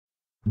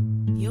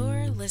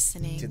You're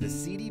listening to the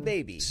CD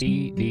Baby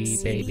DIY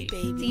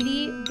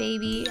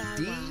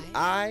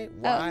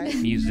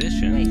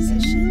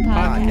Musician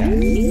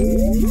Podcast.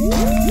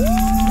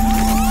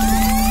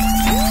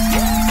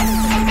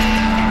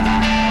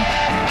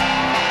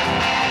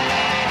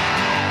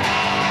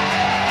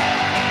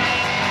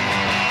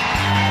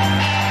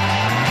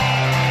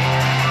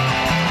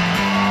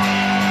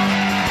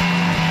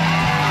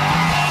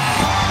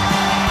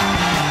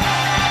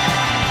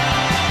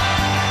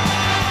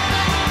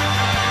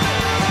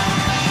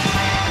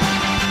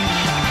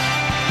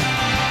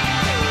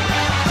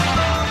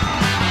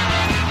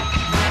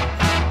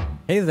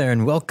 Hey there,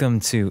 and welcome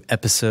to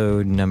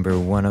episode number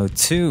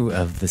 102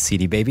 of the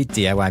CD Baby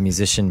DIY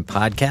Musician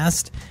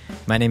Podcast.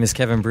 My name is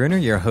Kevin Bruner,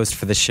 your host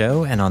for the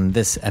show, and on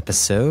this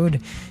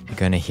episode, you're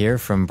going to hear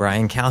from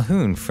Bryan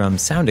Calhoun from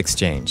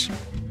SoundExchange.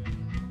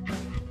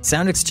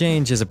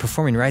 SoundExchange is a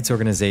performing rights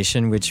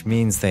organization, which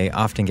means they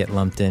often get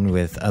lumped in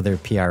with other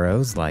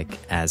PROs like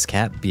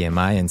ASCAP,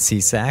 BMI, and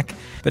SESAC.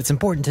 But it's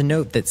important to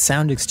note that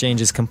SoundExchange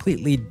is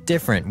completely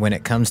different when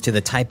it comes to the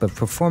type of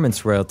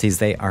performance royalties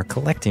they are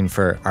collecting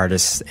for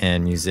artists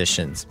and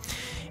musicians.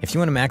 If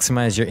you want to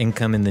maximize your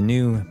income in the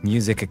new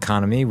music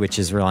economy, which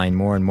is relying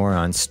more and more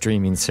on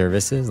streaming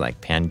services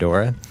like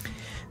Pandora,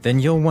 then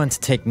you'll want to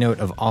take note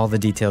of all the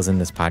details in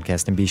this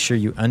podcast and be sure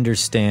you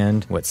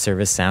understand what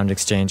service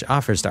SoundExchange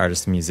offers to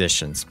artists and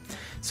musicians.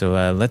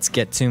 So let's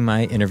get to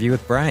my interview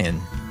with Bryan.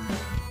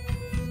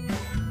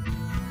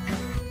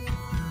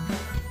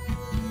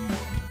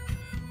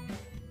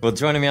 Well,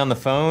 joining me on the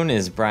phone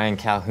is Bryan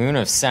Calhoun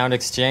of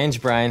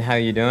SoundExchange. Bryan, how are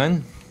you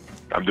doing?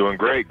 I'm doing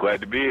great.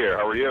 Glad to be here.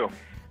 How are you?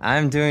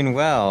 I'm doing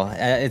well.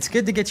 It's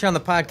good to get you on the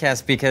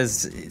podcast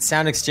because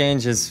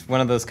SoundExchange is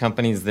one of those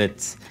companies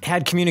that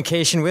had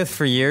communication with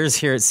for years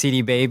here at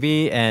CD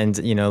Baby and,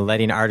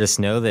 letting artists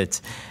know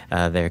that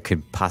there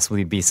could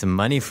possibly be some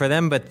money for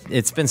them. But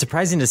it's been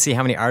surprising to see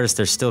how many artists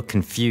are still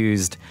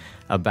confused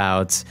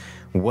about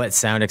what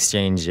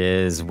SoundExchange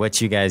is, what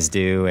you guys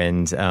do,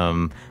 and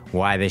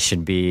why they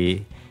should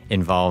be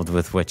involved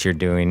with what you're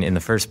doing in the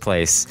first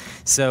place.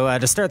 So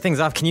to start things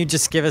off, can you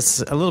just give us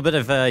a little bit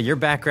of your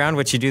background,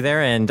 what you do there,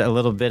 and a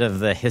little bit of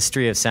the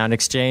history of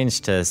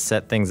SoundExchange to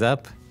set things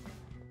up?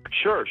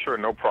 Sure,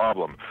 no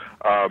problem.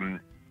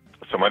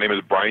 So my name is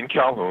Bryan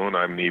Calhoun.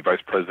 I'm the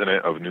Vice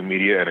President of New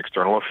Media and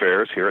External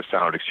Affairs here at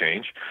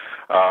SoundExchange.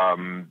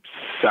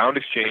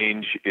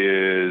 SoundExchange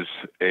is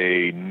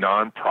a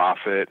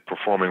nonprofit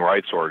performing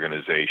rights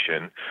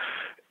organization,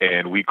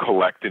 and we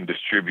collect and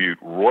distribute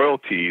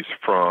royalties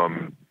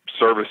from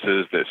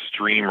services that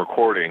stream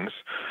recordings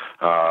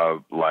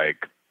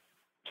like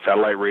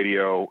satellite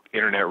radio,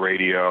 internet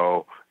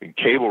radio, and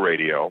cable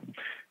radio,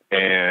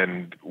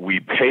 and we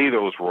pay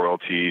those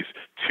royalties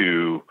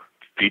to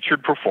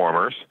featured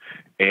performers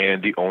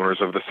and the owners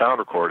of the sound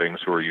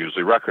recordings, who are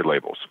usually record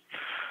labels.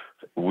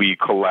 We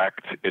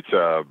collect, it's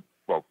a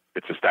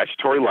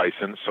statutory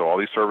license, so all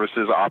these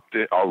services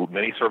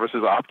many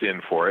services opt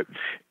in for it,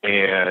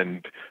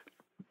 and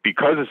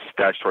because it's a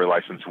statutory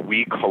license,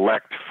 we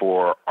collect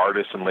for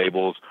artists and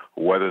labels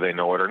whether they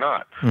know it or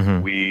not.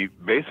 Mm-hmm. We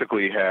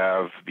basically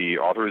have the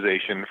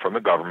authorization from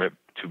the government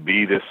to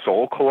be this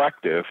sole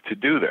collective to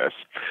do this.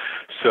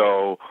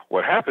 So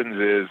what happens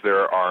is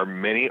there are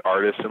many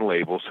artists and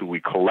labels who we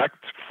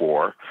collect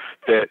for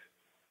that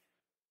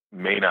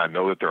may not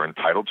know that they're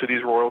entitled to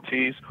these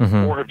royalties,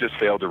 mm-hmm. or have just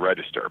failed to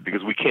register,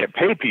 because we can't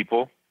pay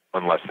people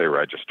unless they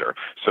register.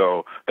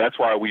 So that's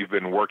why we've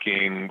been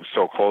working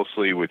so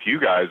closely with you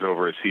guys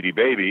over at CD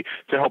Baby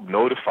to help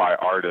notify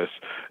artists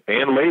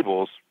and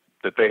labels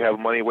that they have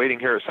money waiting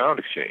here at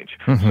SoundExchange.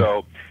 Mm-hmm.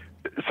 So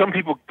some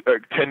people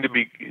can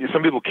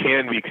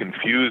be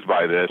confused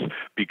by this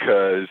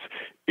because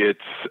it's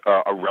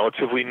a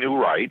relatively new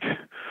right.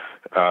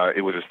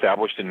 It was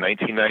established in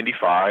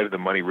 1995. The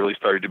money really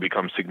started to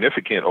become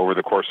significant over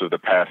the course of the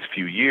past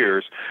few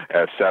years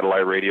as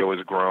satellite radio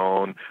has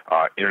grown,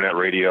 internet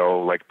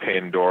radio like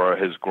Pandora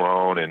has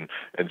grown, and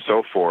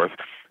so forth.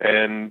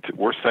 And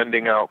we're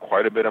sending out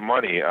quite a bit of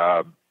money.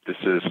 This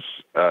is,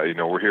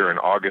 we're here in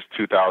August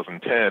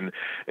 2010,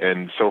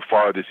 and so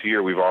far this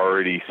year we've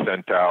already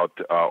sent out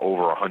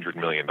over $100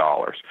 million.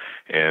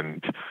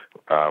 And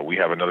we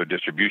have another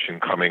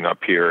distribution coming up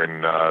here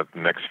in the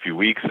next few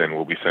weeks, and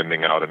we'll be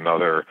sending out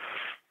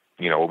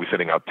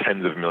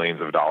tens of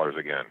millions of dollars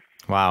again.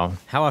 Wow.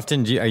 How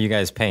often are you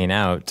guys paying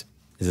out?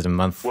 Is it a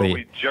monthly? Well,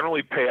 we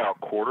generally pay out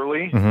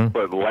quarterly, mm-hmm.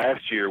 but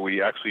last year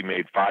we actually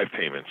made 5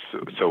 payments.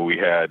 So we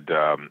had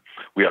our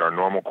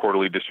normal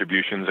quarterly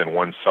distributions and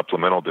one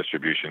supplemental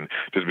distribution,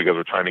 just because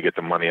we're trying to get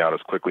the money out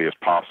as quickly as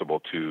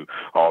possible to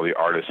all the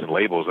artists and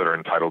labels that are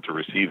entitled to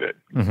receive it.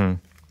 Mm-hmm.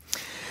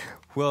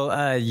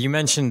 Well, you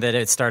mentioned that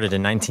it started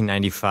in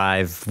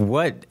 1995.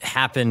 What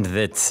happened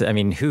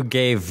who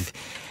gave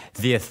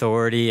the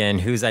authority,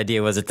 and whose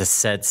idea was it to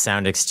set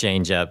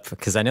SoundExchange up?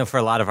 Because I know for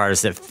a lot of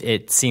artists,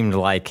 it seemed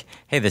like,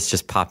 hey, this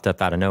just popped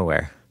up out of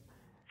nowhere.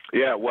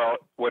 Yeah, well,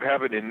 what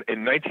happened in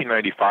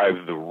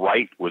 1995, the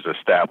right was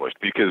established,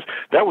 because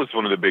that was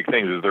one of the big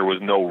things, is there was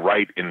no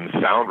right in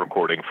sound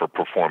recording for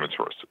performance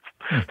roasts.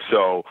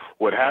 So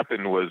what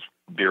happened was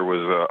there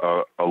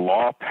was a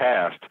law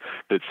passed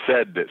that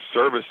said that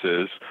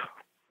services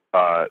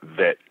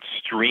that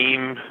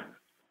stream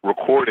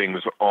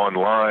recordings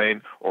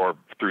online or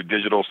through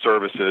digital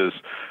services,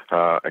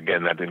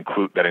 again, that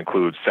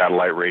includes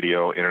satellite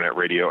radio, internet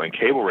radio, and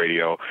cable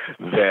radio,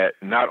 that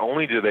not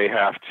only do they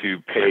have to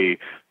pay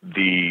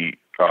the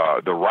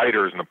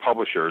writers and the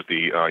publishers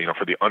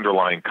for the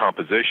underlying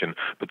composition,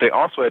 but they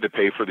also had to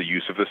pay for the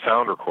use of the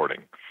sound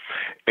recording.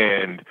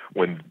 And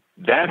when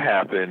that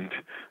happened,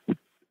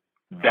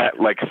 that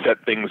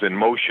set things in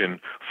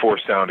motion for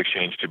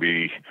SoundExchange to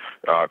be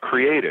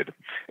created.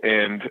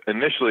 And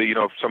initially,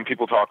 some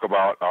people talk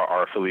about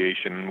our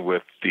affiliation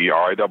with the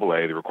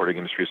RIAA, the Recording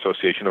Industry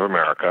Association of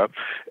America.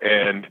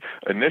 And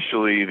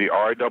initially, the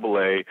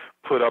RIAA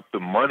put up the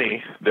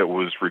money that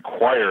was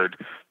required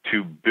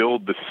to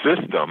build the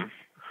system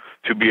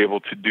to be able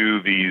to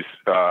do these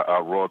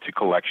royalty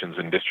collections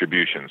and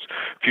distributions.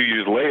 A few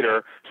years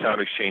later,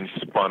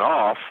 SoundExchange spun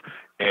off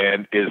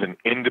and is an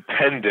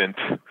independent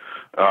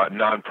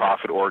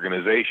nonprofit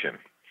organization.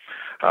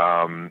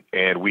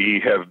 And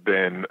we have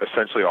been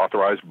essentially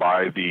authorized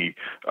by the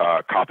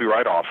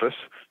Copyright Office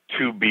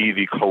to be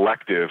the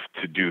collective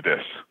to do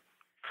this.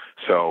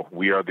 So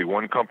we are the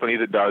one company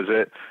that does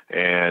it,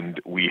 and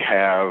we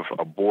have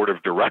a board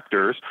of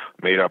directors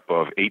made up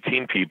of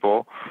 18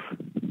 people.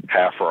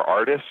 Half are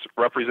artists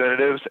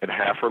representatives and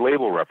half are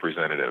label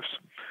representatives.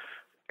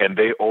 And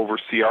they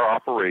oversee our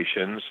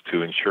operations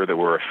to ensure that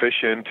we're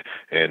efficient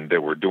and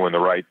that we're doing the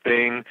right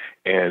thing.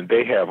 And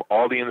they have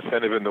all the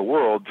incentive in the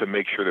world to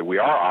make sure that we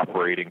are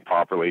operating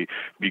properly,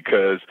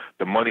 because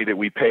the money that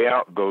we pay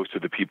out goes to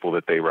the people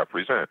that they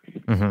represent.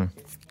 Mm-hmm.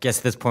 Guess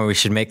at this point we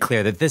should make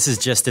clear that this is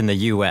just in the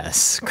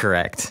U.S.,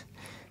 correct?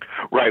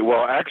 Right.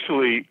 Well,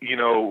 actually,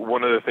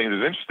 one of the things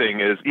that's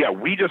interesting is,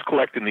 we just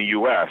collect in the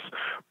U.S.,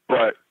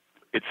 but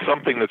it's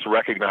something that's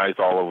recognized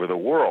all over the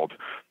world.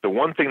 The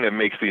one thing that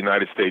makes the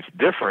United States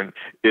different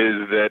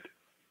is that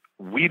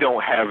we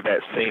don't have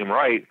that same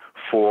right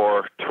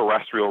for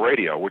terrestrial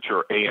radio, which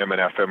are AM and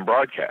FM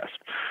broadcasts.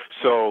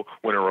 So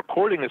when a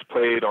recording is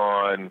played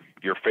on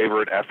your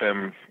favorite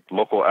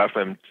local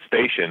FM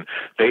station,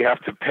 they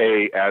have to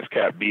pay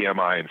ASCAP,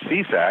 BMI, and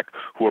SESAC,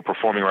 who are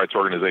performing rights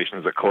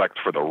organizations that collect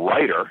for the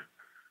writer,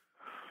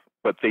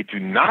 but they do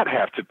not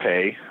have to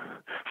pay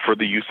for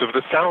the use of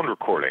the sound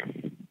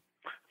recording.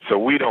 So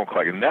we don't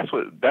collect, and that's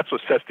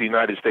what sets the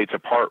United States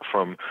apart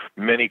from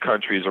many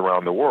countries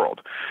around the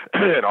world.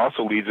 It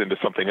also leads into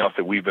something else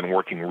that we've been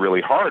working really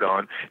hard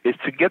on, is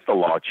to get the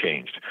law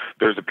changed.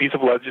 There's a piece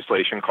of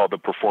legislation called the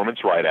Performance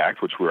Right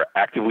Act, which we're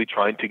actively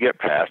trying to get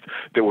passed,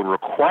 that would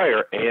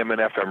require AM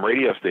and FM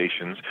radio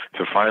stations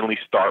to finally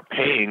start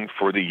paying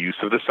for the use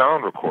of the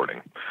sound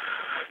recording.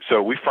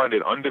 So we find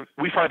it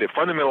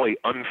fundamentally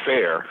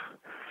unfair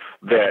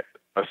that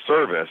a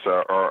service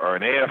or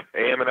an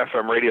AM and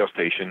FM radio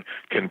station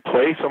can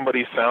play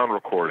somebody's sound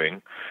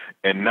recording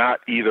and not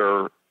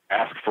either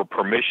ask for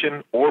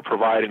permission or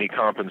provide any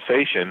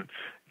compensation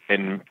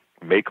and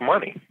make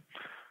money.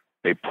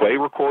 They play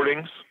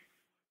recordings,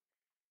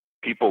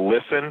 people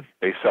listen,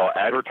 they sell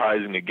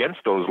advertising against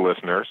those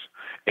listeners,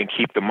 and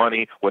keep the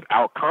money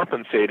without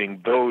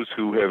compensating those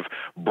who have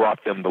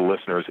brought them the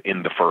listeners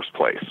in the first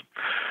place.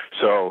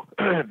 So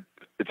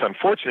it's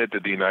unfortunate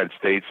that the United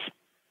States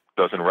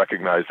doesn't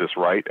recognize this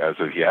right as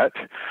of yet,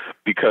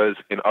 because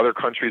in other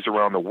countries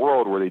around the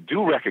world where they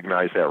do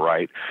recognize that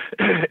right,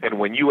 and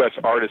when U.S.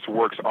 artists'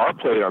 works are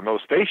played on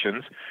those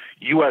stations,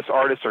 U.S.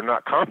 artists are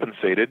not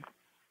compensated,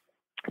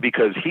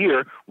 because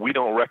here we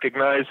don't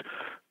recognize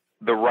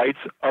the rights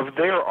of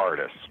their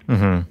artists.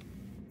 Mm-hmm.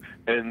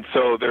 And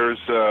so there's,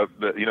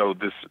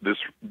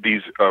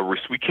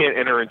 we can't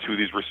enter into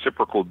these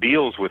reciprocal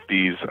deals with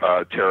these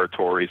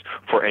territories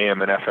for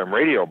AM and FM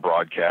radio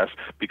broadcasts,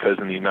 because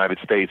in the United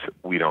States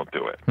we don't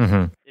do it.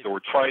 Mm-hmm. So we're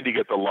trying to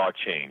get the law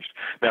changed.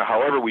 Now,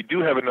 however, we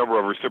do have a number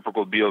of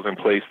reciprocal deals in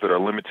place that are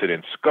limited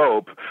in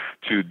scope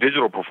to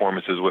digital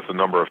performances with a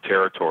number of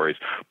territories.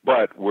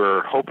 But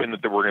we're hoping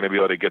that we're going to be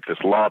able to get this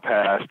law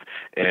passed,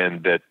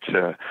 and that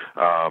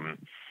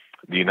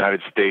the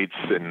United States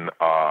and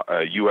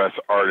U.S.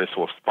 artists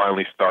will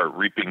finally start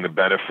reaping the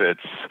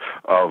benefits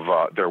of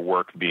their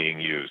work being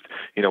used.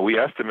 We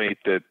estimate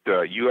that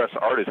U.S.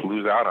 artists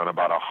lose out on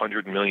about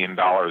 $100 million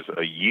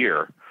a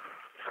year,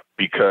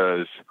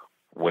 because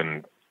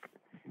when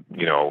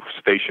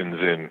stations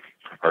in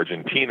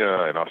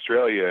Argentina and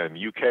Australia and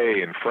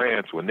UK and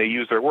France, when they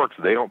use their works,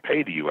 they don't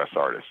pay the U.S.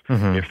 artists.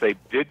 Mm-hmm. If they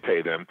did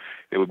pay them,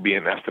 it would be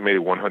an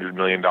estimated $100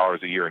 million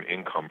a year in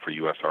income for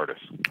U.S.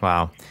 artists.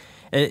 Wow.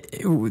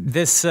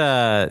 This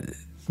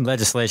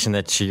legislation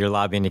that you're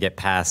lobbying to get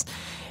passed,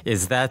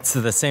 is that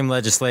the same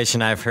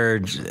legislation I've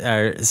heard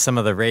some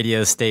of the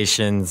radio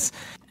stations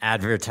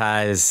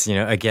advertise,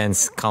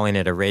 against calling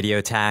it a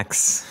radio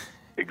tax?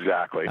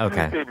 Exactly.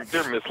 Okay. They're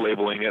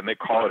mislabeling it, and they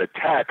call it a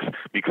tax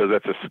because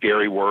that's a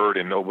scary word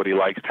and nobody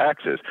likes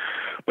taxes.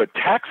 But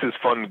taxes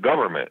fund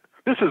government.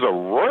 This is a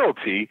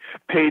royalty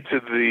paid to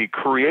the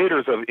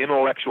creators of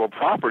intellectual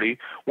property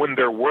when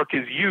their work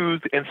is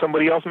used and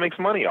somebody else makes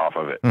money off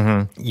of it.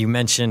 Mm-hmm. You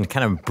mentioned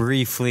kind of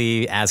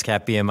briefly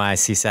ASCAP, BMI,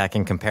 SESAC,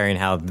 and comparing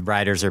how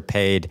writers are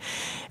paid.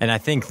 And I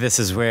think this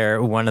is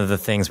where one of the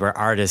things where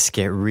artists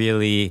get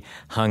really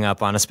hung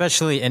up on,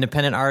 especially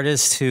independent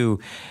artists who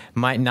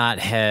might not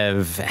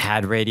have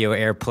had radio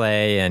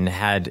airplay and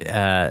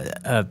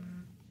had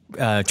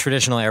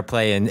traditional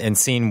airplay and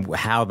seeing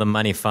how the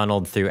money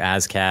funneled through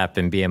ASCAP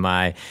and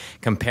BMI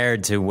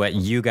compared to what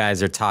you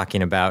guys are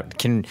talking about.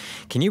 Can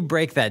you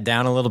break that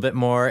down a little bit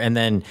more and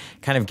then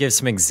kind of give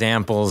some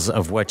examples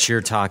of what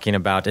you're talking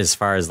about as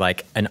far as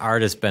like an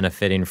artist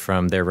benefiting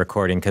from their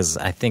recording? Because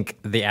I think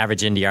the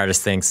average indie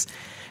artist thinks,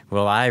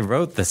 well, I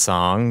wrote the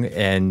song,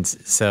 and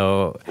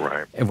so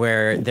right.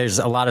 Where there's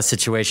a lot of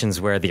situations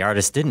where the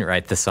artist didn't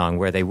write the song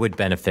where they would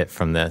benefit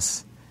from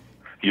this.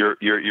 You're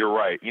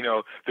right. You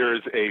know,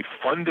 there's a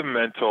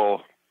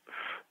fundamental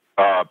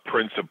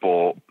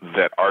principle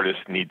that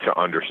artists need to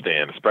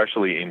understand,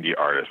 especially indie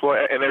artists,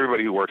 well, and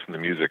everybody who works in the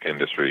music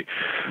industry,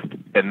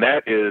 and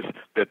that is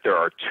that there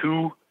are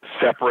two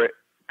separate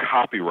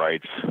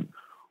copyrights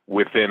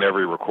within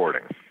every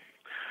recording.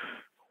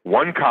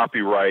 One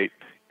copyright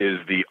is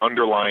the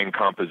underlying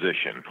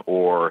composition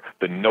or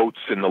the notes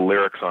and the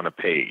lyrics on a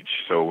page.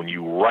 So when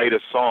you write a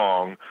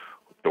song,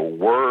 the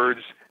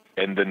words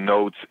and the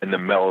notes and the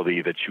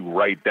melody that you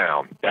write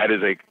down,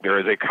 there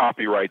is a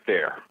copyright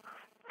there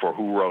for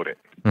who wrote it.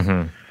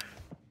 Mm-hmm.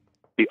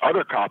 The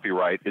other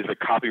copyright is a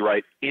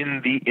copyright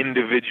in the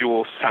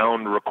individual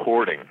sound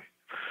recording.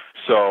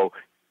 So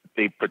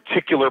a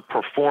particular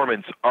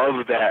performance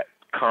of that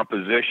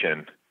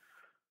composition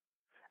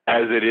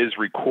as it is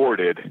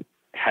recorded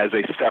has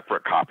a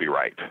separate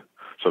copyright.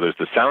 So there's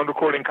the sound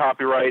recording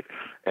copyright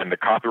and the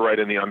copyright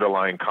in the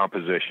underlying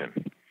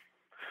composition.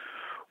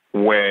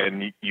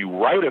 When you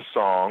write a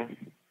song,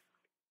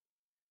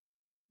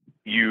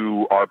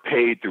 you are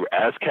paid through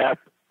ASCAP,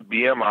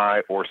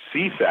 BMI, or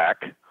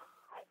SESAC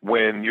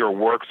when your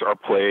works are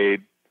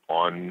played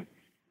on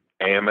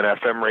AM and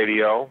FM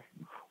radio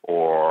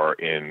or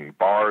in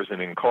bars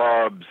and in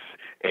clubs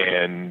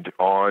and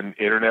on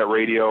internet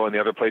radio and the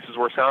other places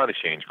where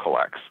SoundExchange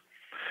collects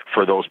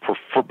for those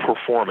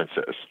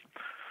performances.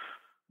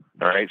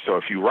 All right, so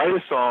if you write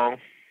a song,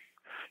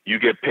 you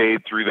get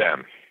paid through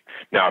them.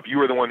 Now, if you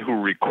are the one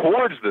who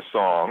records the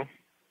song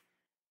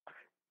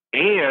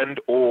and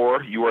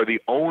or you are the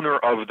owner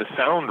of the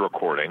sound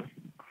recording,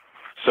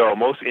 so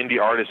most indie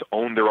artists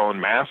own their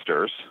own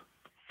masters,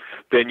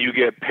 then you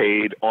get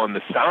paid on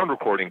the sound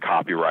recording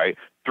copyright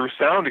through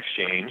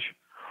SoundExchange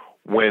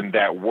when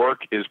that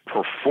work is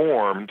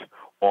performed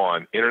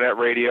on internet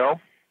radio,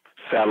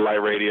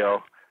 satellite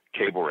radio,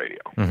 cable radio.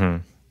 Mm-hmm.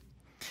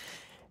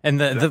 And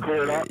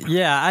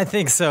yeah, I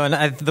think so.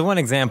 And the one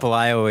example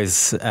I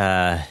always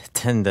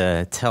tend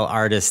to tell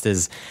artists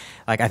is,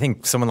 like, I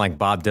think someone like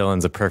Bob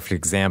Dylan's a perfect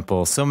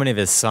example. So many of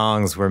his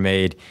songs were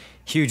made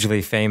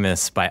hugely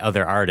famous by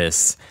other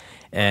artists,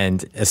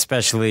 and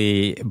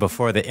especially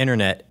before the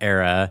internet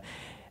era,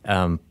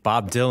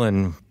 Bob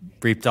Dylan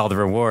reaped all the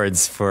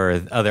rewards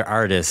for other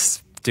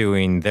artists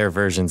doing their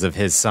versions of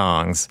his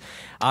songs.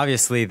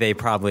 Obviously, they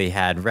probably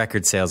had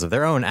record sales of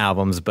their own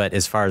albums, but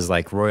as far as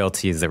like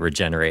royalties that were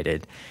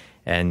generated.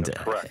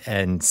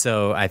 And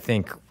so I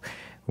think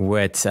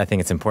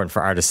it's important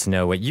for artists to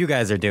know what you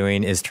guys are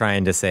doing is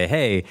trying to say,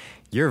 hey,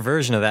 your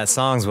version of that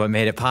song is what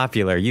made it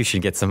popular. You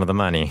should get some of the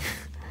money.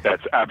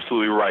 That's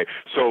absolutely right.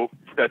 So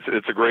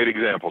it's a great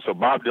example. So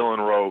Bob Dylan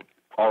wrote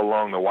All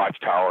Along the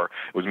Watchtower.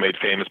 It was made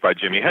famous by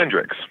Jimi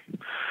Hendrix.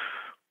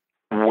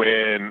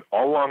 When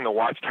All Along the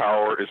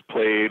Watchtower is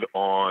played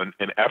on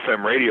an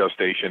FM radio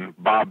station,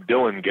 Bob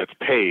Dylan gets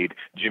paid.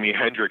 Jimi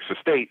Hendrix's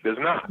estate does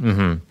not.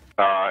 Mm-hmm.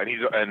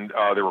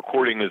 The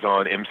recording is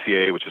on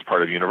MCA, which is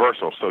part of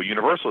Universal. So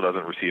Universal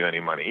doesn't receive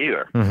any money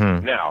either.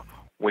 Mm-hmm. Now,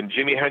 when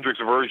Jimi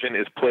Hendrix's version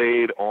is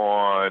played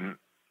on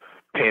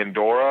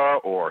Pandora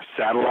or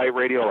satellite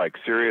radio like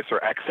Sirius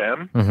or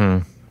XM,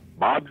 mm-hmm.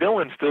 Bob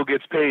Dylan still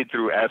gets paid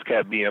through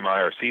ASCAP,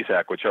 BMI, or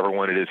SESAC, whichever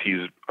one it is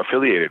he's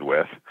affiliated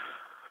with.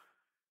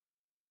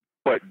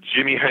 But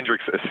Jimi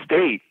Hendrix's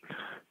estate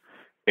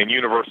and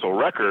Universal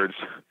Records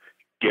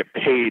get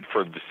paid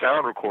for the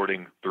sound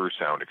recording through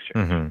SoundExchange.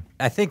 Mm-hmm.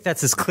 I think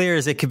that's as clear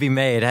as it could be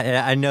made.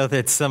 I know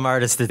that some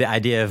artists, the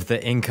idea of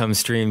the income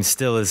stream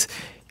still is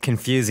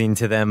confusing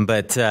to them,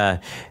 but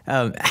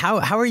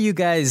how are you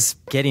guys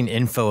getting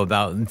info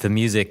about the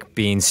music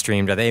being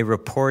streamed? Are they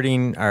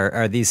reporting,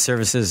 are these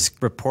services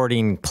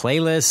reporting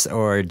playlists,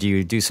 or do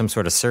you do some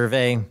sort of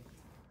survey?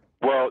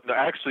 Well,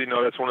 actually,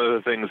 no, that's one of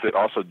the things that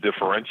also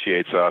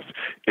differentiates us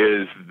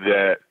is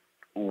that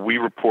we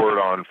report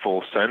on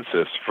full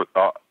census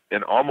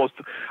in almost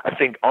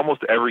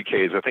every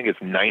case, I think it's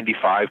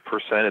 95%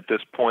 at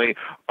this point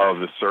of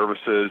the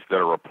services that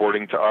are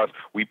reporting to us,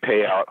 we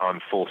pay out on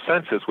full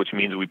census, which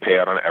means we pay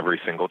out on every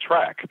single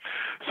track.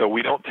 So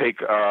we don't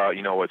take,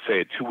 let's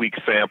say a 2-week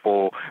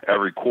sample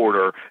every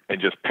quarter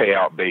and just pay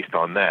out based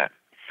on that.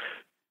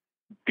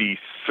 The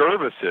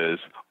services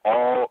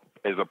all,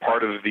 as a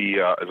part of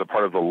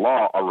the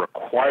law, are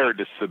required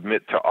to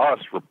submit to us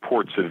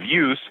reports of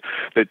use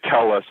that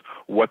tell us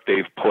what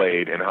they've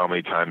played and how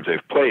many times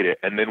they've played it,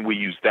 and then we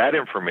use that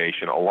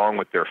information along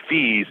with their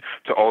fees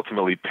to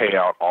ultimately pay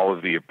out all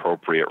of the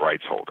appropriate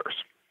rights holders.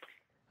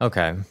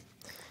 Okay,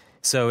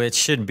 so it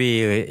should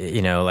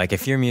be, like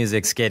if your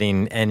music's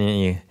getting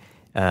any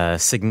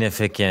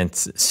significant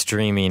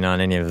streaming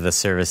on any of the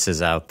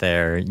services out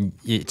there,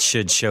 it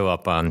should show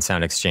up on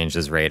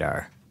SoundExchange's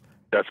radar.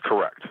 That's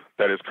correct.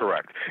 That is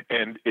correct.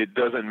 And it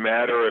doesn't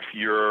matter if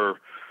you're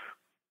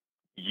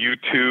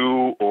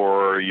U2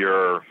 or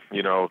you're,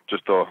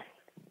 just a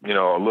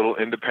little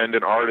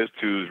independent artist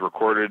who's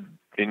recorded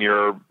in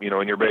your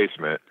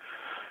basement.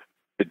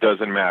 It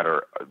doesn't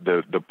matter.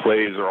 The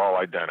plays are all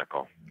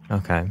identical.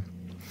 Okay.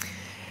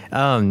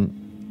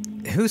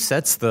 Who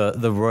sets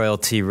the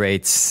royalty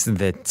rates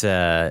that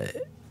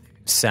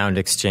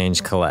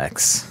SoundExchange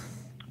collects?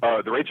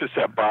 The rates are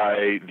set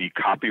by the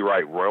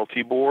Copyright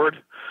Royalty Board,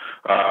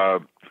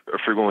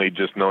 frequently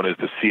just known as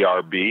the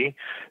CRB.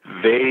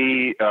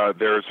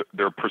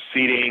 There are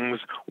proceedings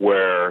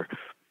where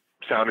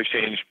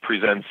SoundExchange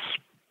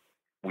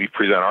we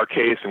present our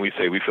case and we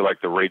say we feel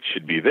like the rate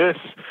should be this,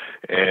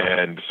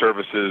 and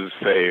services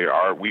say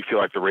we feel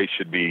like the rate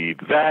should be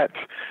that,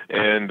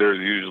 and there's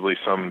usually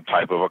some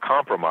type of a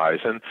compromise,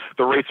 and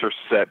the rates are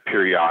set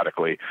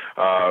periodically.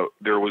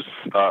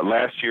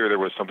 Last year there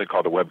was something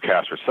called the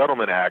Webcaster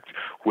Settlement Act,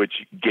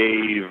 which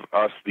gave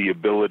us the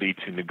ability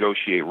to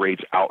negotiate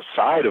rates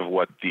outside of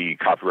what the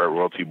Copyright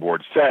Royalty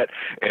Board set,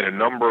 and a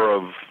number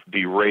of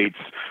the rates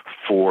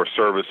for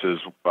services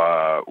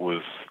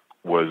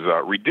was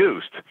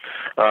reduced.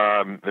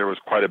 There was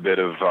quite a bit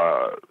of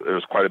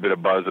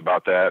buzz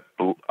about that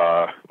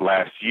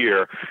last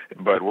year,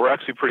 but we're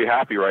actually pretty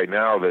happy right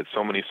now that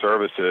so many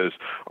services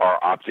are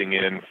opting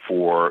in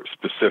for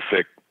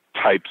specific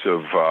types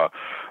of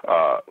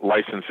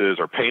licenses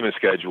or payment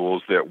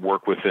schedules that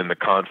work within the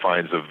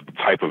confines of the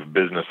type of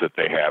business that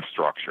they have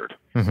structured.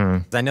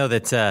 Mm-hmm. I know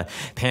that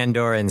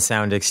Pandora and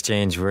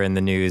SoundExchange were in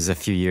the news a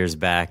few years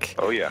back.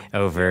 Oh yeah,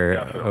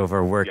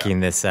 over working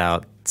this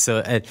out. So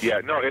and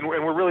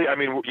we're really,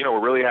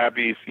 we're really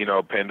happy.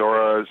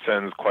 Pandora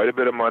sends quite a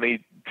bit of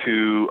money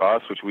to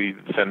us, which we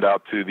send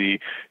out to the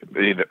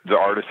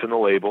artists and the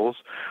labels.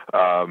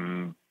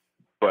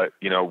 But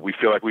we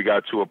feel like we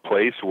got to a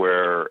place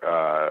where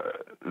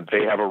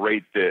they have a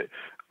rate that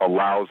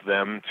allows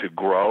them to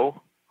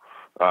grow,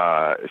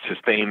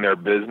 sustain their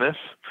business,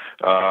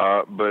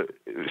 but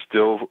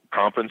still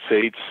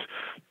compensates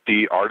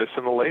the artists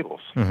and the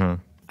labels. Mm-hmm.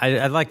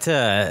 I'd like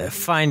to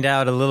find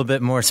out a little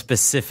bit more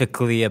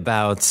specifically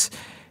about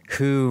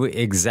who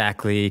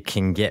exactly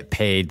can get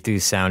paid through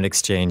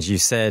SoundExchange. You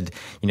said,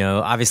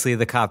 obviously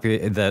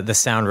the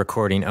sound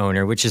recording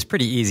owner, which is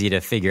pretty easy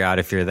to figure out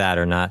if you're that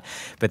or not.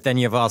 But then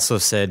you've also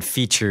said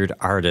featured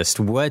artist.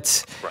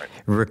 What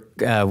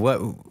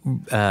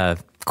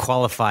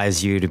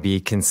qualifies you to be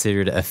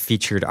considered a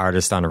featured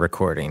artist on a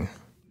recording?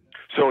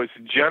 So it's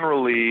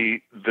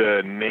generally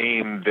the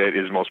name that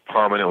is most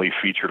prominently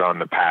featured on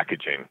the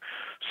packaging.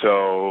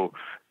 So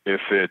if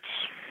it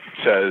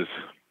says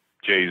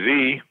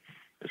Jay-Z,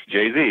 it's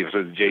Jay-Z. If it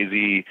says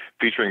Jay-Z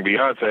featuring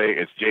Beyonce,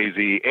 it's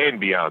Jay-Z and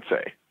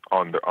Beyonce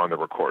on the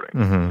recording.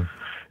 Mm-hmm.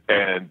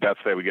 And that's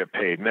the way we get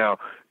paid. Now,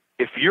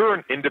 if you're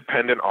an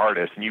independent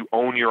artist and you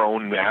own your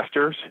own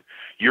masters,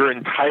 you're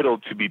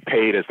entitled to be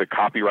paid as the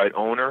copyright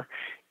owner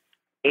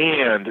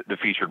and the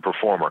featured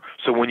performer.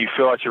 So when you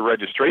fill out your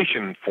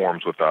registration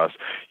forms with us,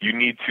 you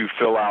need to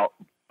fill out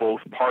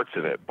both parts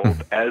of it,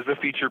 both as the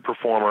featured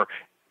performer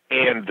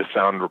and the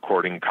sound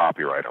recording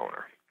copyright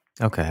owner.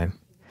 Okay.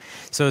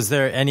 So is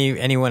there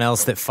anyone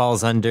else that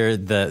falls under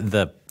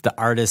the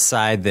artist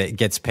side that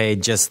gets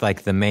paid just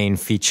like the main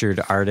featured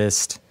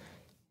artist?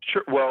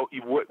 Sure. Well,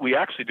 what we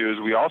actually do is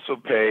we also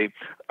pay,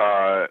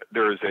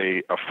 there is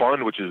a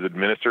fund which is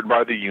administered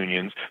by the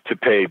unions to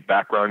pay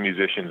background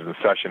musicians and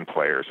session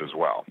players as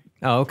well.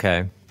 Oh,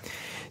 okay.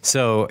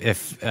 So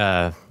if,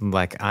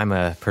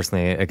 I'm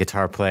personally a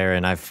guitar player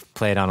and I've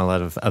played on a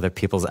lot of other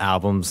people's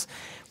albums,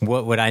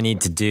 what would I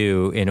need to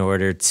do in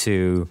order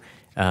to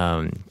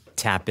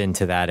tap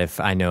into that if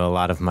I know a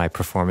lot of my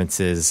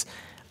performances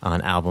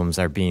on albums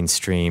are being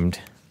streamed?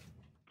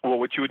 Well,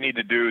 what you would need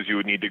to do is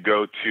you can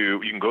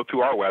go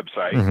to our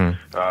website,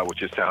 mm-hmm.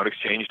 Which is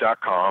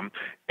soundexchange.com,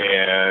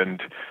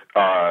 and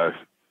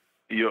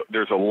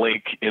there's a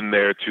link in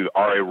there to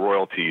RA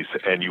royalties,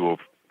 and you will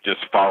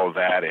just follow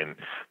that and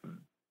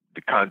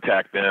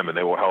contact them, and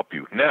they will help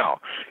you. Now,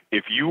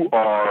 if you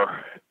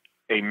are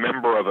a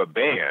member of a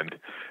band,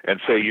 and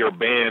say your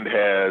band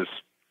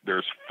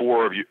there's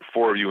four of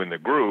you in the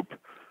group,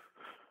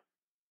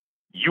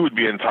 you would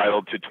be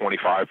entitled to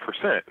 25%.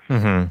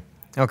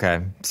 Mm-hmm.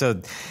 Okay,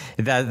 so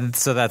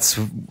that's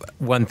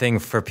one thing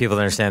for people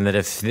to understand, that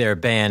if they're a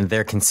band,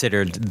 they're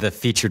considered the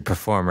featured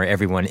performer,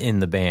 everyone in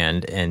the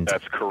band, and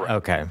that's correct.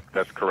 Okay,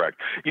 that's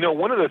correct.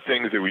 One of the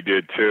things that we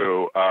did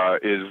too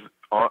is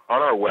on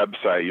our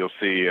website, you'll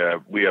see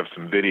we have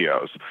some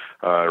videos.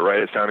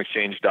 Right at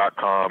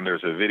SoundExchange.com,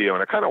 there's a video,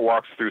 and it kind of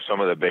walks through some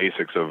of the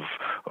basics of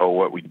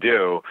what we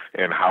do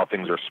and how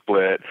things are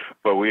split.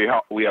 But we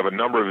have a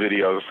number of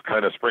videos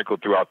kind of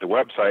sprinkled throughout the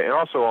website, and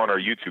also on our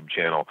YouTube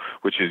channel,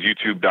 which is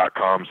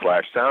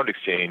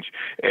youtube.com/SoundExchange,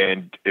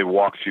 and it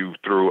walks you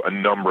through a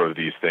number of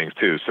these things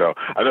too. So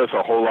I know it's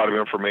a whole lot of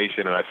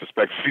information, and I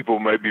suspect people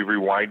might be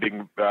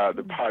rewinding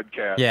the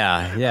podcast,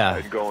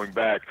 and going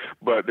back.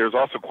 But there's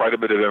also quite a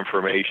bit of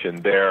information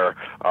there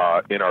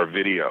in our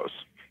videos.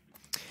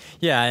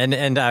 Yeah,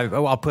 and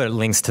I'll put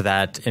links to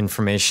that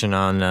information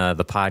on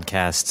the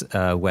podcast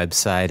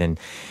website, and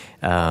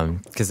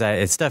because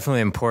it's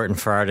definitely important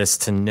for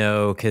artists to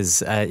know,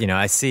 because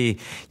I see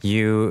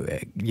you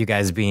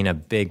guys being a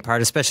big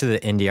part, especially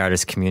the indie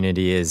artist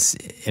community, is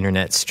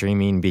internet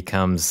streaming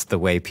becomes the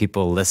way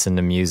people listen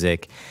to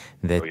music.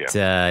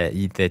 That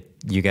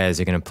you guys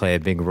are going to play a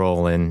big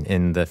role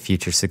in the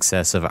future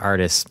success of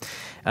artists.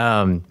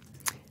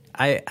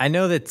 I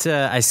know that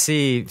I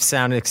see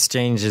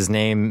SoundExchange's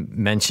name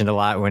mentioned a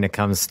lot when it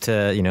comes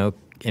to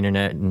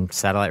internet and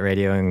satellite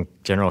radio and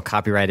general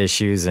copyright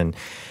issues, and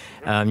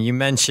you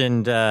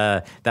mentioned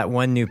that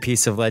one new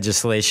piece of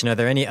legislation. Are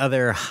there any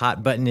other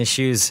hot button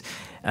issues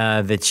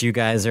that you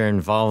guys are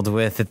involved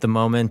with at the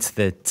moment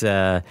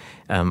that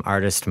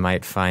artists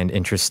might find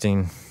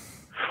interesting?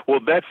 Well,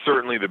 that's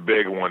certainly the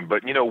big one.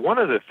 But one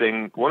of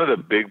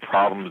the big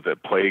problems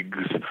that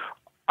plagues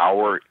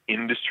our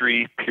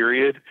industry,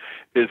 period,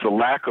 is the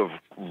lack of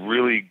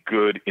really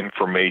good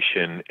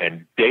information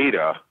and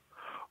data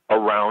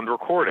around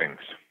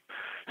recordings.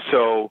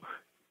 So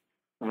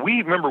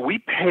we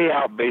pay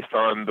out based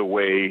on the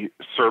way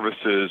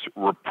services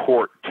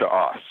report to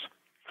us.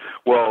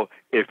 Well,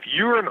 if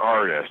you're an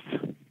artist,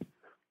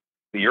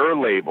 you're a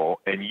label,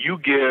 and you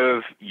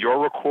give your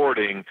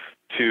recording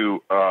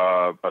to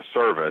a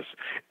service,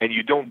 and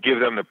you don't give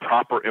them the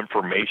proper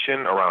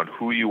information around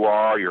who you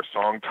are, your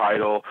song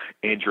title,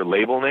 and your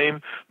label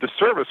name, the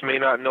service may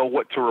not know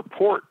what to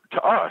report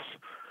to us,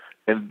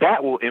 and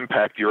that will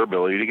impact your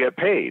ability to get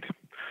paid.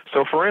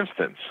 So, for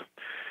instance,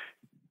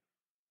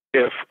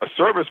 if a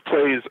service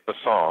plays a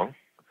song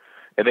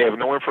and they have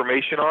no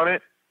information on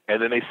it,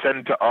 and then they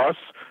send to us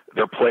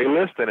their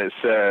playlist, and it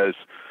says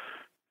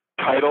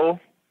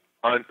title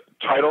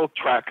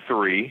track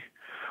 3,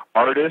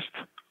 artist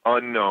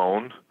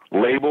unknown,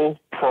 label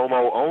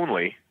promo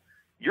only,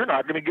 you're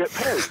not going to get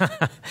paid.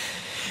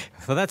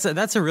 Well,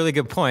 that's a really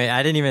good point.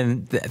 I didn't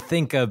even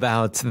think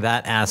about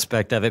that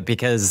aspect of it,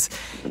 because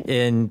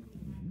in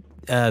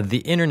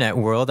the internet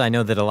world, I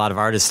know that a lot of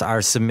artists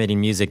are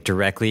submitting music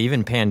directly.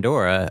 Even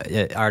Pandora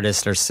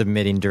artists are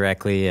submitting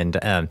directly, and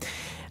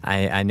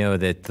I know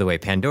that the way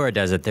Pandora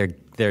does it,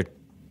 they're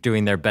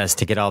doing their best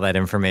to get all that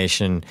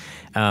information.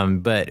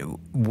 But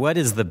what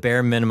is the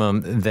bare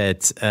minimum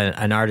that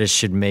an artist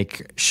should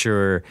make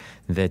sure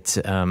that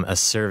a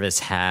service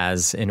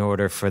has in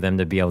order for them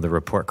to be able to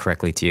report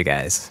correctly to you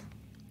guys?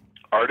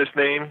 Artist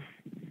name,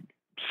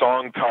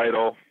 song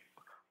title,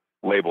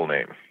 label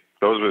name.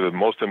 Those are the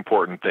most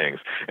important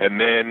things. And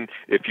then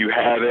if you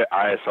have it,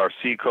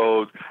 ISRC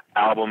code,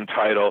 album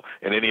title,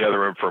 and any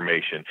other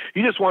information.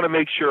 You just want to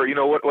make sure,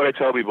 what I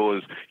tell people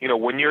is,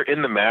 when you're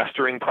in the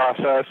mastering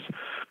process,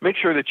 make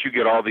sure that you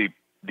get all the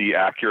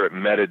accurate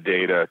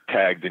metadata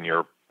tagged in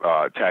your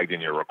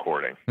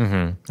recording.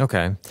 Mm-hmm.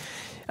 Okay.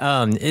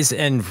 And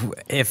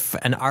if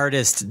an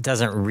artist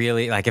doesn't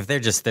really, like, if they're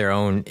just their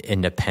own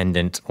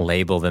independent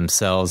label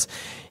themselves,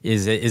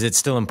 is it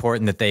still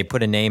important that they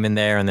put a name in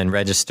there and then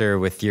register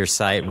with your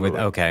site? Absolutely.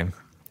 Okay.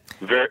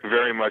 Very,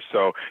 very much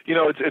so.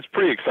 It's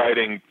pretty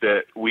exciting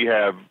that we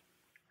have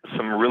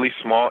some really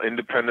small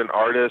independent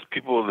artists,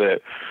 people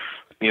that,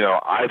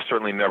 I've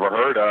certainly never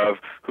heard of,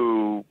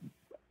 who,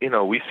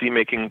 we see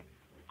making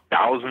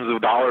thousands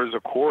of dollars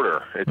a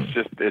quarter.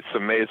 It's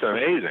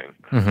amazing.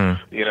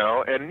 Mm-hmm.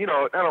 And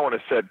I don't want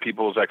to set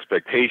people's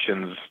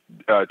expectations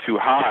too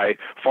high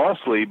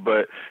falsely,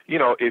 but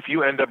if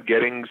you end up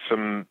getting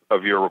some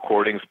of your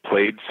recordings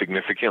played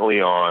significantly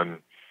on,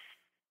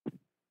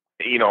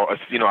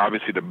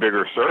 obviously the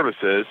bigger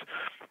services,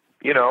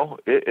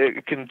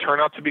 it can turn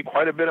out to be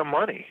quite a bit of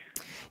money.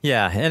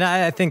 Yeah, and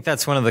I think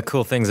that's one of the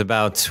cool things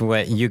about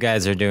what you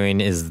guys are doing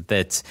is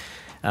that,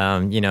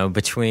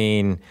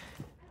 between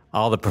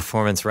all the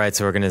performance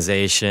rights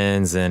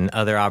organizations and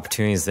other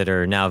opportunities that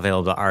are now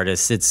available to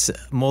artists, it's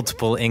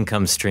multiple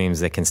income streams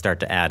that can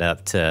start to add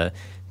up to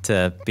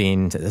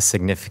being a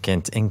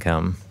significant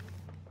income.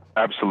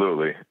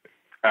 Absolutely.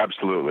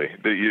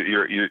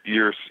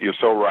 You're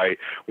so right.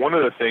 One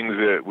of the things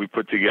that we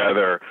put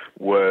together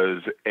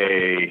was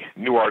a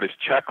new artist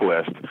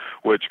checklist,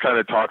 which kind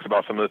of talks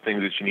about some of the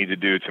things that you need to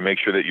do to make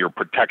sure that your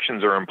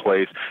protections are in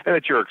place and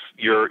that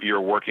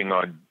you're working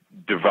on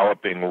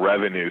developing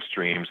revenue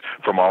streams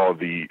from all of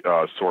the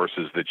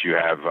sources that you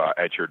have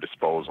at your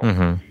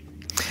disposal.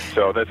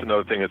 So that's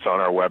another thing that's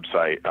on our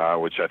website,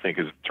 which I think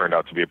has turned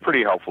out to be a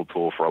pretty helpful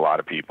tool for a lot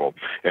of people.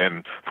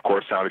 And, of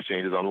course,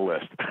 SoundExchange is on the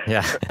list.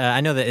 Yeah. I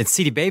know that at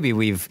CD Baby,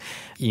 we've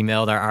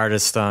emailed our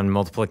artists on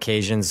multiple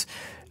occasions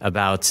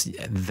about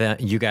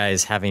you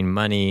guys having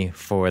money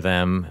for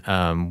them.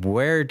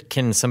 Where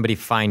can somebody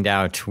find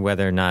out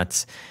whether or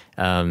not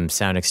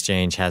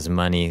SoundExchange has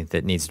money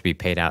that needs to be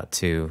paid out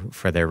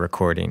for their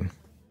recording?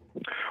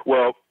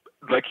 Well,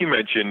 like you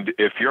mentioned,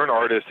 if you're an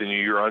artist and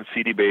you're on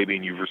CD Baby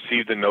and you've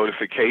received a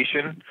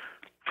notification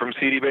from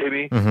CD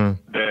Baby,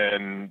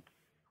 then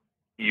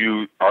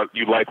you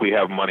likely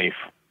have money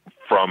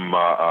from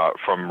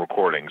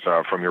recordings,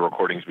 from your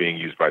recordings being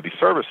used by these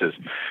services,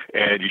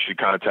 and you should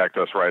contact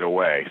us right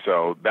away.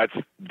 So that's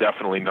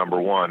definitely number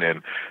one.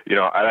 And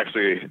I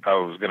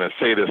was going to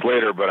say this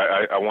later, but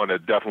I want to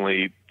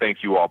definitely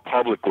thank you all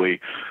publicly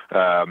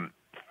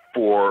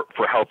for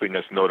helping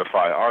us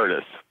notify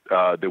artists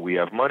that we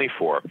have money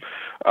for.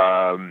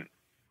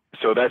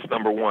 So that's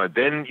number one.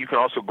 Then you can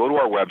also go to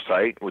our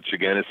website, which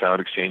again is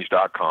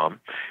soundexchange.com,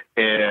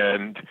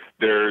 and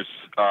there's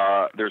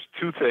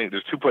two things.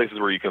 There's two places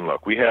where you can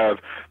look. We have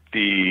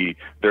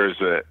there's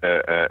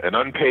an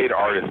unpaid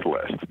artist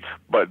list,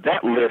 but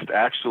that list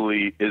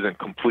actually isn't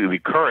completely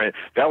current.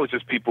 That was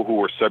just people who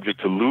were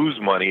subject to lose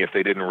money if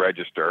they didn't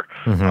register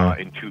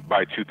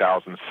by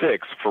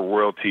 2006 for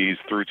royalties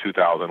through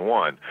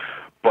 2001.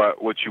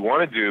 But what you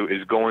want to do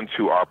is go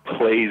into our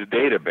plays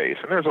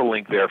database, and there's a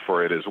link there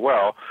for it as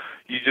well.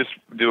 You just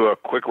do a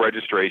quick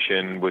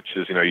registration, which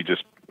is, you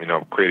just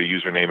create a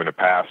username and a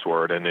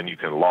password, and then you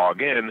can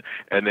log in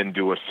and then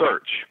do a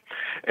search.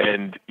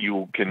 And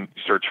you can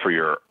search for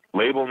your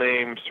label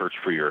name, search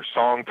for your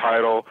song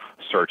title,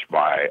 search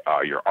by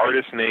your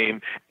artist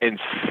name, and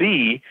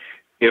see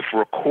if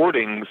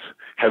recordings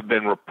have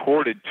been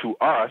reported to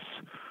us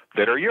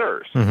that are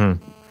yours.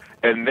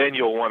 And then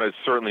you'll want to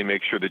certainly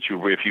make sure that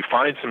if you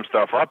find some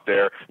stuff up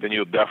there, then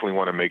you'll definitely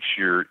want to make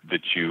sure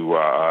that you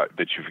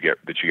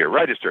get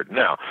registered.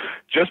 Now,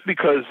 just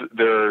because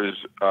the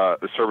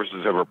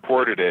services have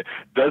reported it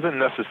doesn't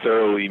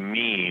necessarily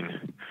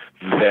mean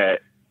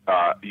that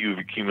you've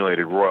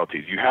accumulated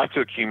royalties. You have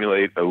to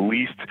accumulate at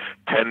least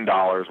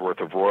 $10 worth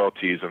of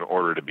royalties in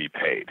order to be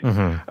paid.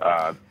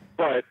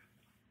 But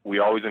we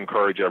always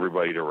encourage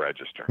everybody to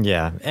register.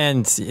 Yeah,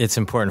 and it's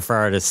important for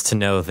artists to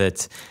know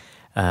that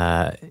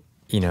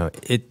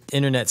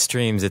internet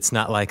streams, it's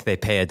not like they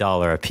pay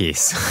 $1 a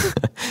piece.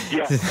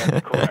 Yes,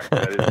 that's correct.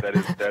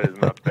 That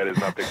is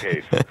not the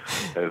case.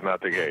 That is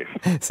not the case.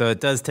 So it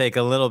does take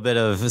a little bit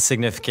of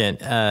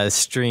significant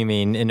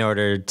streaming in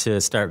order to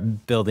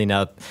start building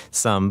up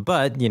some.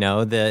 But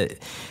with the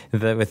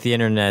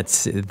internet,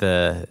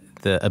 the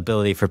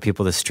ability for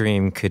people to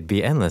stream could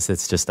be endless.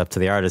 It's just up to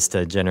the artist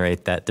to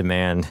generate that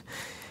demand.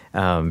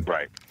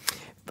 Right.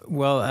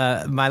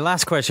 Well, my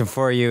last question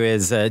for you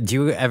is, do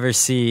you ever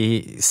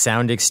see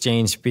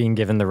SoundExchange being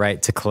given the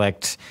right to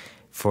collect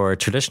for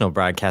traditional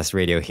broadcast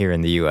radio here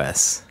in the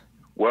U.S.?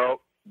 Well,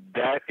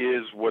 that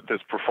is what this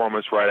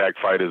Performance Right Act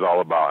fight is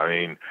all about. I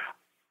mean,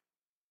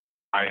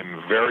 I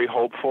am very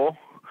hopeful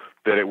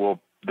that it will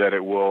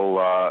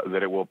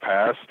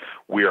pass.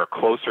 We are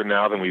closer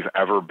now than we've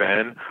ever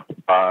been.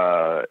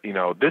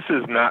 This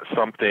is not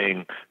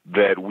something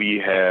that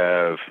we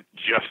have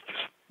just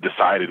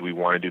decided we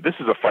want to do. This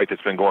is a fight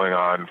that's been going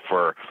on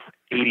for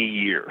 80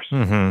 years.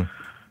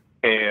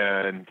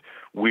 And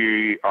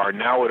we are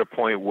now at a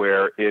point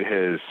where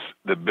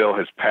the bill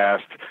has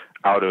passed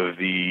out of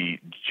the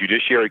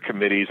judiciary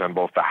committees on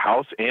both the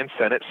House and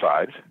Senate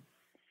sides.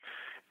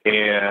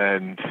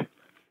 And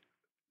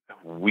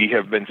we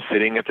have been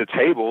sitting at the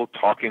table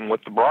talking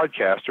with the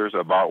broadcasters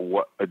about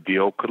what a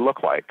deal could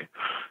look like.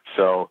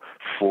 So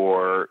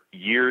for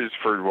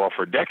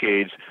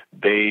decades,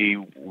 they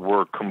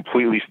were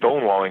completely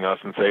stonewalling us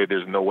and say,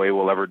 there's no way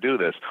we'll ever do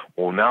this.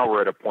 Well, now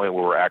we're at a point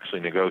where we're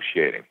actually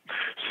negotiating.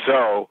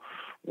 So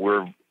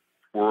we're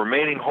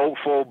remaining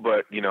hopeful,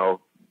 but,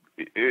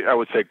 I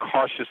would say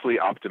cautiously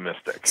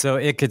optimistic. So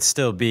it could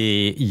still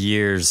be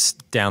years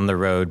down the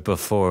road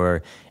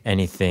before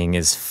anything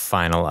is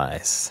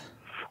finalized.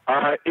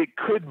 It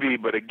could be,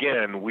 but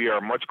again, we are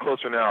much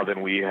closer now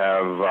than we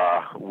have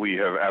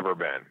ever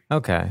been.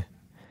 Okay.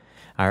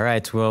 All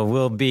right. Well,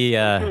 we'll be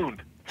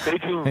Stay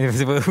tuned.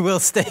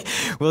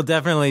 We'll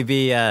definitely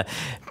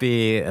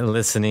be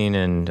listening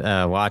and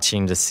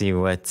watching to see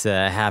what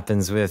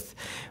happens with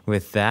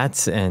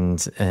that and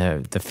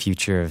the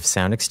future of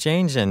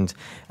SoundExchange.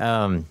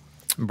 And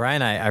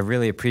Bryan, I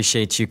really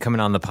appreciate you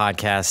coming on the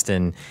podcast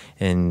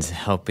and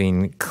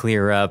helping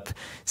clear up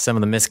some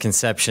of the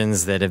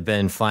misconceptions that have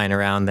been flying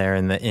around there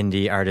in the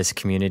indie artist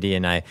community.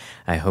 And I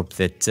hope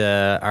that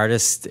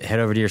artists head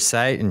over to your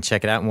site and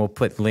check it out, and we'll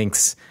put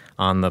links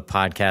on the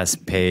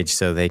podcast page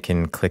so they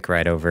can click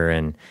right over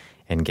and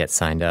get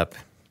signed up.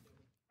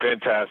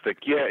 Fantastic.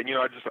 Yeah, and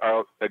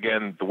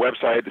again, the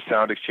website is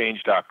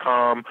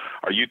soundexchange.com.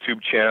 Our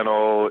YouTube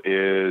channel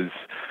is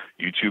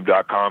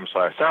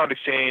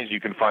youtube.com/SoundExchange. You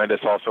can find us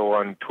also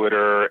on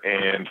Twitter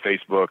and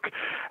Facebook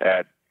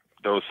at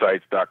those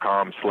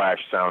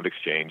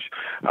sites.com/SoundExchange.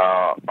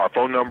 Our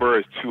phone number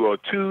is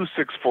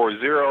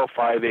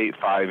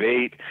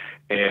 202-640-5858.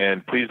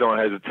 And please don't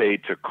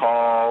hesitate to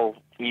call,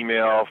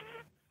 email,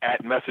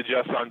 message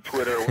us on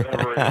Twitter,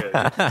 whatever it is.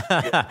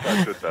 Get in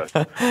touch with us.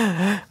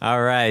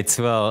 All right.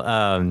 Well,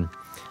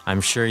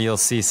 I'm sure you'll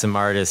see some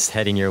artists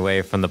heading your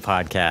way from the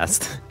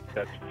podcast.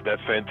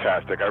 That's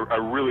fantastic. I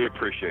really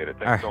appreciate it.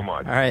 Thanks so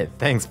much. All right.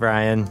 Thanks,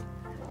 Bryan.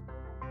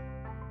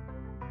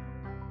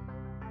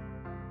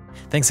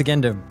 Thanks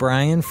again to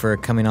Bryan for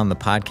coming on the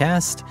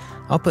podcast.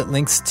 I'll put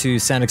links to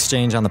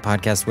SoundExchange on the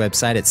podcast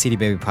website at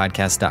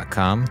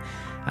cdbabypodcast.com.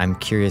 I'm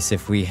curious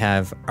if we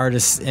have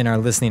artists in our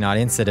listening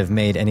audience that have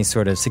made any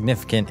sort of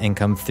significant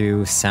income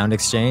through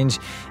SoundExchange.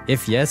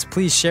 If yes,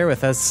 please share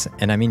with us,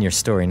 and I mean your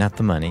story, not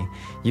the money.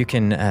 You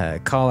can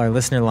call our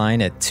listener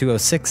line at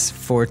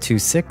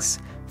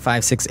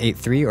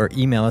 206-426-5683 or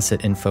email us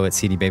at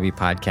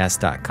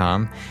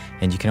info@cdbabypodcast.com.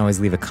 And you can always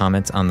leave a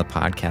comment on the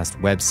podcast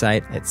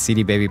website at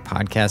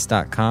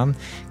cdbabypodcast.com.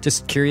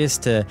 Just curious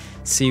to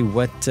see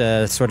what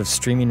sort of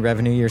streaming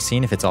revenue you're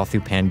seeing, if it's all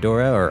through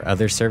Pandora or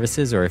other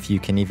services, or if you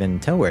can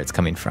even tell where it's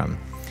coming from.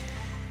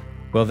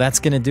 Well, that's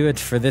going to do it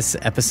for this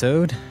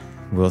episode.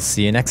 We'll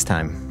see you next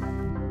time.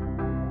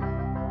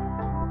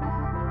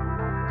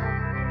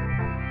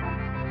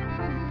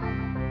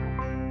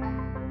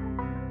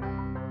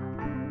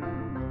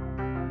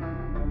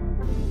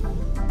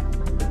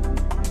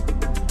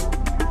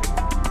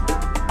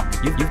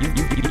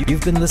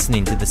 You've been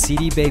listening to the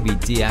CD Baby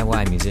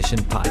DIY Musician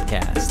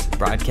Podcast,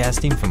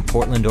 broadcasting from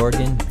Portland,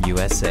 Oregon,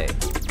 USA.